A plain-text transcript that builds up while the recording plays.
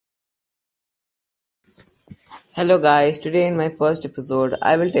Hello guys, today in my first episode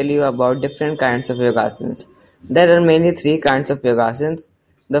I will tell you about different kinds of yogasanas. There are mainly three kinds of yogasanas.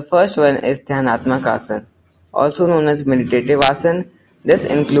 The first one is Dhyanatmak asana, also known as meditative asana. This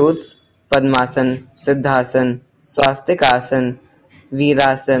includes Padmasana, Siddhasana, Swastik asana,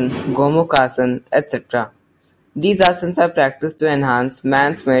 Virasana, Gomukasana, etc. These asanas are practiced to enhance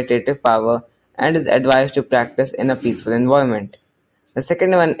man's meditative power and is advised to practice in a peaceful environment. The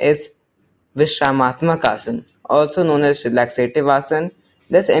second one is Vishramatmakasana, also known as relaxative asana.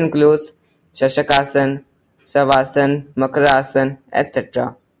 This includes Shashakasana, Shavasana, Makarasana,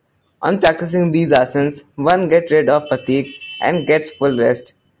 etc. On practicing these asanas, one gets rid of fatigue and gets full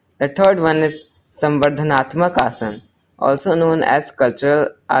rest. The third one is Samvardhanatmak asana, also known as cultural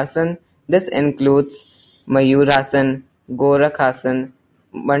asana. This includes Mayurasana, Gorakhasana,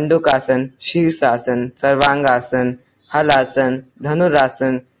 Mandukasana, Shirsasana, Sarvangasana, Halasana,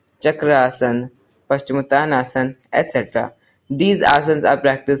 Dhanurasana, Chakrasana, Paschimottanasana, etc. These asanas are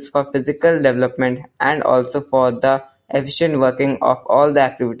practiced for physical development and also for the efficient working of all the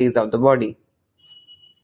activities of the body.